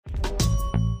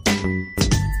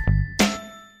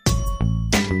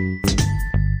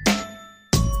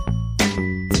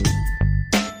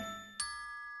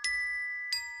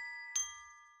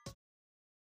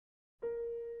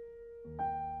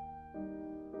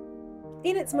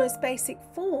In its most basic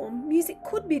form, music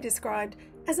could be described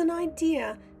as an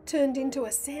idea turned into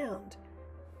a sound.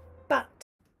 But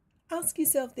ask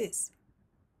yourself this: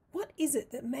 what is it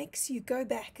that makes you go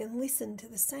back and listen to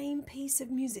the same piece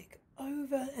of music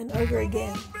over and over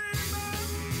again?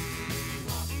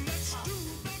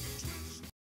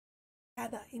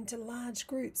 Gather into large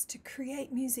groups to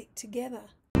create music together.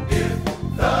 If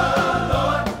the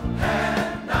Lord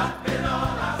had not been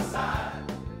on our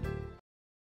side.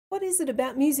 What is it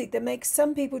about music that makes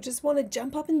some people just want to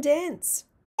jump up and dance?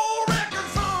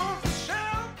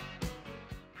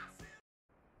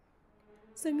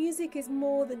 So music is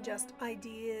more than just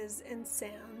ideas and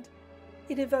sound.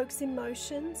 It evokes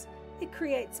emotions, it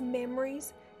creates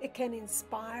memories, it can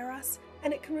inspire us,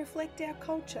 and it can reflect our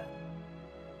culture.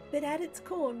 But at its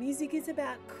core, music is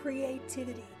about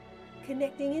creativity,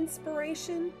 connecting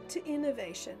inspiration to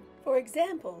innovation. For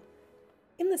example,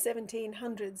 in the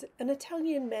 1700s, an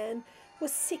Italian man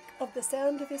was sick of the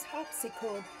sound of his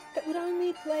harpsichord that would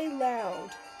only play loud.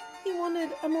 He wanted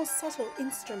a more subtle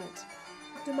instrument.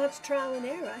 After much trial and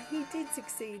error, he did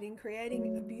succeed in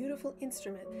creating a beautiful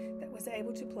instrument that was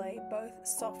able to play both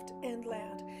soft and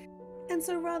loud. And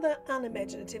so rather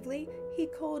unimaginatively, he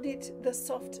called it the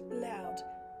soft loud,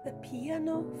 the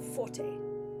pianoforte.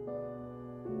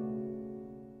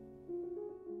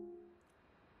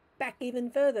 Back even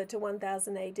further to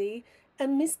 1000 AD,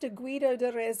 and Mr. Guido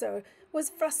d'Arezzo was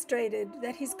frustrated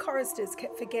that his choristers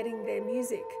kept forgetting their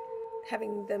music.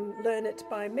 Having them learn it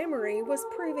by memory was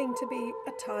proving to be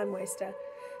a time waster.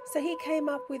 So he came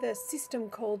up with a system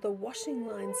called the washing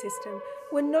line system,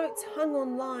 where notes hung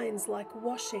on lines like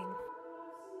washing.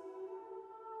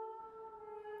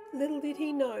 Little did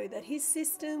he know that his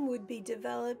system would be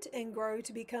developed and grow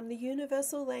to become the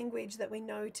universal language that we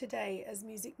know today as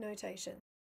music notation.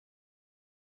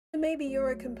 Maybe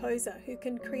you're a composer who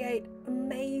can create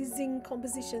amazing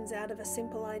compositions out of a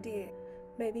simple idea.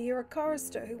 Maybe you're a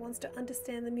chorister who wants to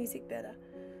understand the music better.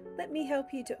 Let me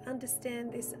help you to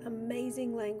understand this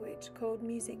amazing language called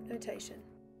music notation.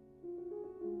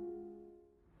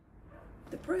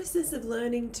 The process of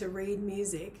learning to read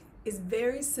music is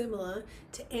very similar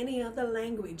to any other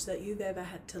language that you've ever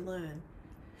had to learn.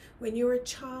 When you were a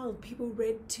child, people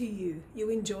read to you. You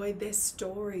enjoyed their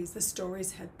stories. The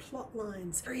stories had plot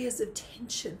lines, areas of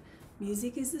tension.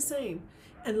 Music is the same.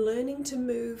 And learning to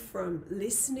move from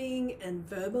listening and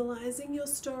verbalizing your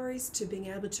stories to being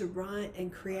able to write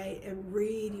and create and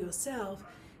read yourself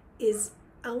is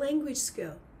a language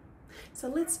skill. So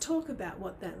let's talk about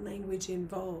what that language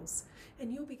involves.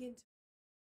 And you'll begin to...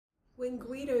 When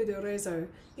Guido d'Arezzo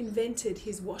invented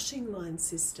his washing line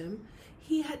system,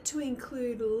 he had to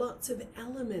include lots of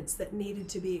elements that needed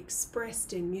to be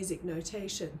expressed in music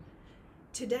notation.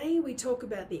 Today we talk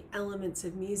about the elements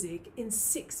of music in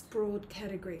 6 broad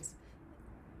categories.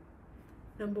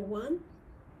 Number 1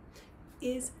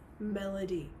 is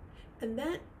melody, and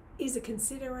that is a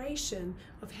consideration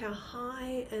of how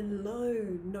high and low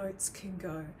notes can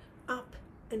go, up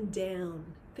and down.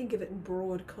 Think of it in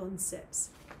broad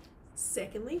concepts.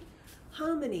 Secondly,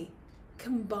 harmony,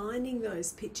 combining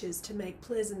those pitches to make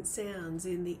pleasant sounds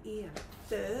in the ear.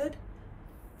 Third,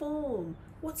 form.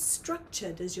 What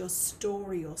structure does your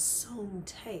story or song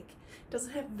take? Does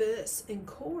it have verse and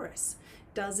chorus?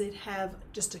 Does it have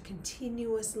just a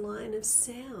continuous line of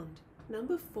sound?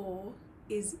 Number 4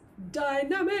 is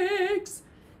dynamics.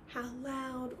 How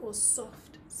loud or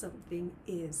soft something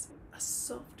is. A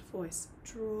soft voice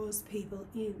draws people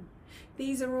in.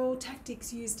 These are all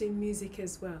tactics used in music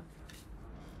as well.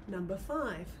 Number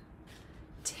 5,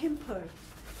 tempo.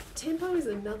 Tempo is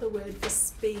another word for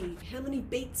speed. How many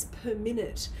beats per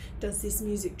minute does this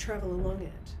music travel along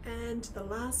at? And the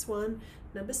last one,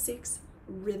 number 6,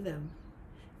 rhythm.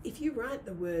 If you write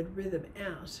the word rhythm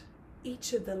out,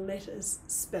 each of the letters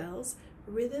spells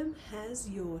rhythm has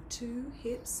your 2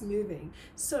 hips moving.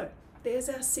 So there's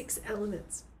our 6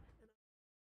 elements.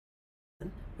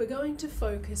 We're going to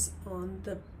focus on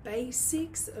the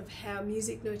basics of how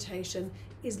music notation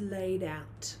is laid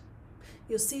out.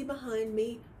 You'll see behind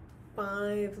me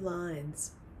 5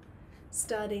 lines.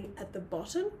 Starting at the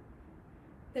bottom,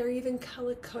 they're even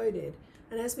color-coded,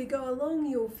 and as we go along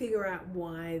you'll figure out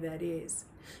why that is.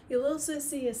 You'll also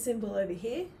see a symbol over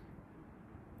here.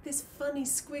 This funny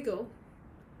squiggle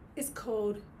is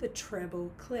called the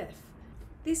treble clef.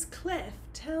 This clef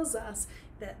tells us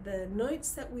that the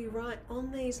notes that we write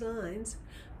on these lines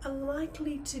are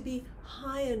likely to be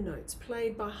higher notes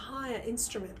played by higher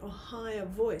instrument or higher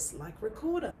voice like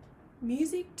recorder.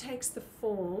 Music takes the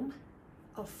form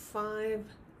of 5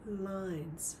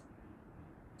 lines,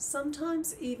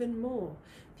 sometimes even more.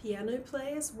 Piano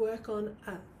players work on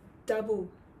a double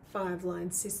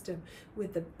 5-line system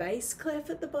with the bass clef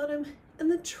at the bottom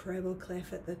and the treble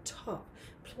clef at the top,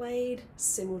 played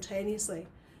simultaneously.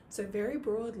 So very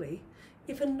broadly,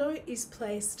 if a note is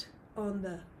placed on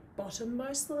the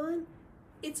bottommost line,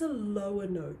 it's a lower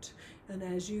note. And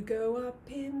as you go up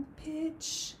in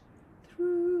pitch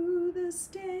through the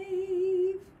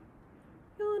stave,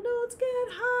 your notes get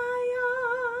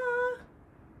higher.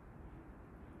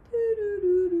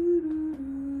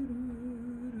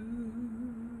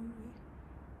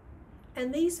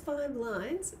 And these 5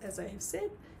 lines, as I have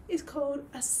said, is called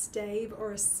a stave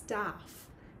or a staff.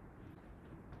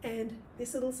 And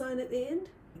this little sign at the end,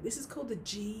 this is called the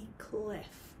G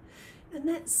clef. And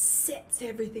that sets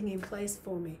everything in place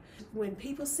for me. When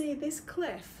people see this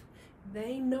clef,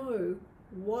 they know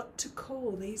what to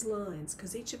call these lines,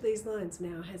 because each of these lines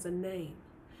now has a name.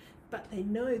 But they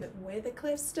know that where the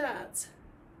clef starts,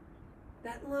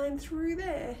 that line through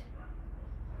there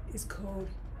is called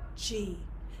G.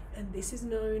 And this is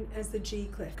known as the G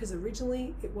clef, because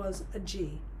originally it was a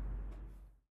G.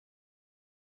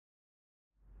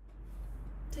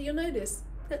 So you'll notice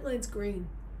that line's green.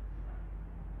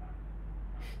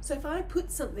 So if I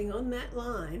put something on that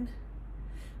line,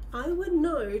 I would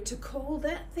know to call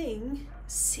that thing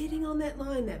sitting on that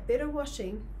line, that bed of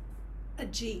washing, a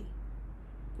G.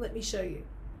 Let me show you.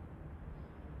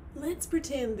 Let's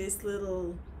pretend this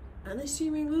little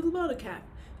unassuming little bottle cap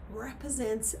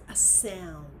represents a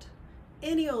sound,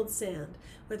 any old sound,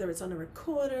 whether it's on a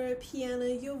recorder, a piano,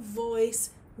 your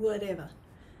voice, whatever.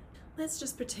 Let's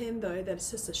just pretend though that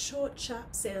it's just a short,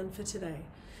 sharp sound for today.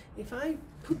 If I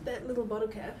put that little bottle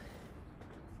cap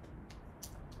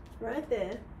right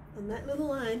there on that little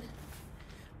line,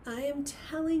 I am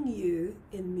telling you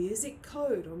in music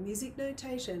code or music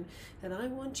notation that I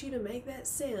want you to make that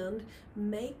sound,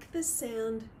 make the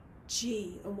sound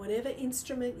G on whatever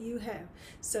instrument you have.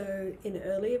 So in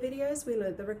earlier videos we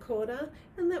learned the recorder,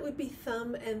 and that would be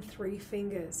thumb and 3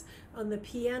 fingers. On the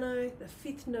piano, the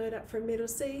 5th note up from middle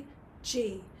C,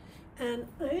 G. And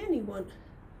I only want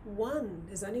one,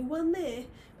 there's only one there,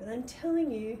 but I'm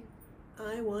telling you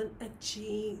I want a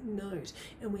G note.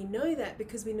 And we know that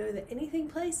because we know that anything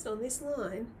placed on this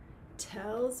line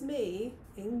tells me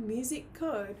in music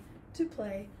code to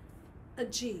play a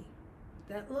G.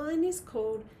 That line is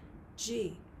called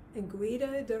G, and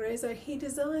Guido d'Arezzo, he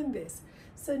designed this.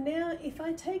 So now if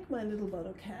I take my little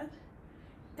bottle cap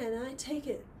and I take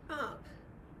it up,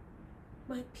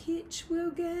 my pitch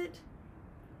will get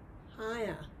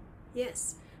higher.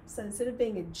 Yes, so instead of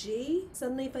being a G,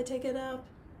 suddenly if I take it up,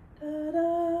 da, da,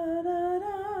 da, da,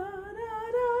 da,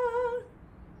 da.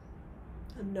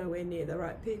 I'm nowhere near the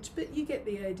right pitch, but you get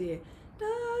the idea. Da,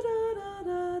 da, da,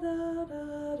 da, da,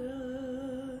 da, da.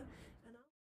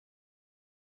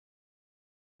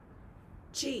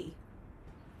 G,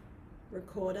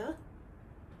 recorder,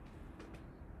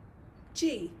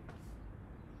 G,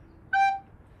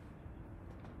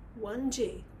 1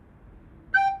 G.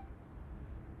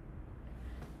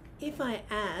 If I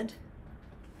add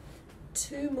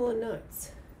 2 more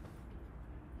notes,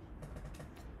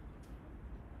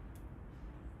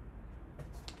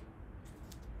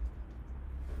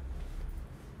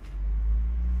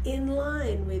 in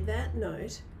line with that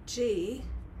note, G,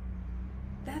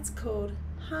 that's called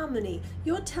harmony.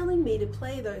 You're telling me to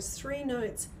play those 3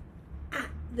 notes at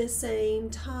the same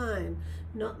time,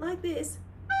 not like this,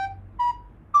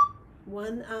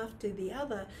 one after the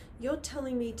other. You're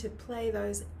telling me to play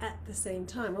those at the same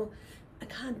time. Well, I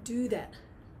can't do that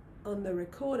on the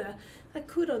recorder. I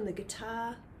could on the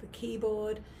guitar, the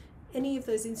keyboard, any of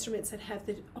those instruments that have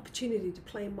the opportunity to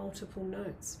play multiple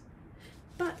notes.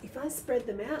 But if I spread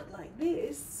them out like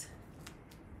this,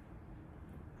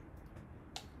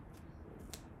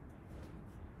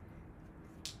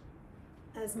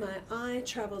 as my eye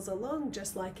travels along,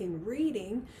 just like in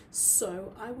reading,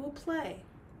 so I will play.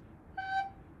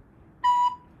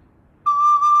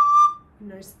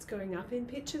 Notice it's going up in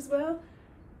pitch as well.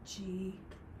 G,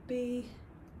 B,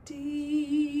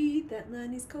 D. That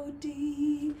line is called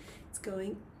D. It's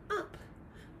going up.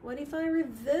 What if I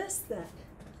reverse that?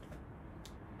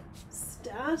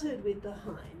 Started with the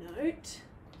high note,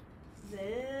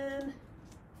 then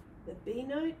the B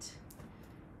note,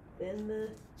 then the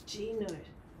G note.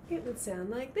 It would sound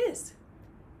like this.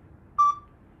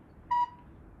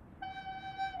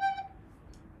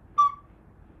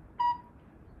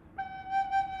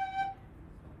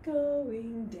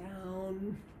 Going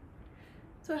down.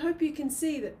 So I hope you can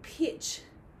see that pitch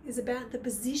is about the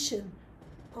position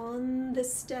on the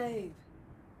stave.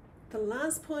 The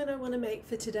last point I want to make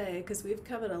for today, because we've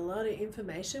covered a lot of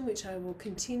information, which I will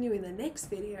continue in the next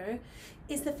video,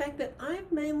 is the fact that I've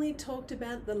mainly talked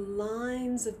about the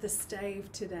lines of the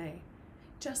stave today.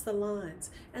 Just the lines.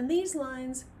 And these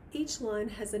lines, each line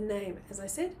has a name. As I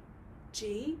said,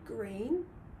 G, green,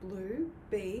 blue,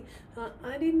 B.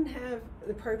 I didn't have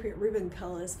the appropriate ribbon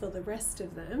colors for the rest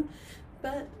of them,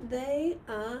 but they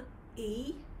are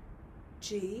E,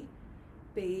 G,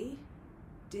 B,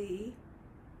 D,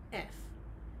 F.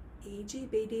 E, G,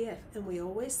 B, D, F. And we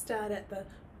always start at the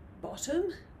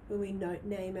bottom when we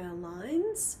name our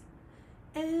lines.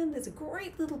 And there's a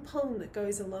great little poem that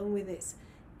goes along with this.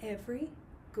 Every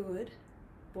good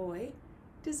boy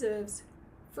deserves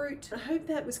fruit. I hope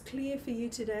that was clear for you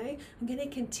today. I'm going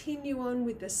to continue on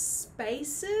with the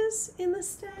spaces in the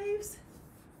staves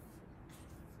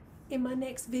in my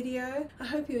next video. I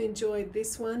hope you enjoyed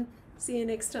this one. See you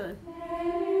next time.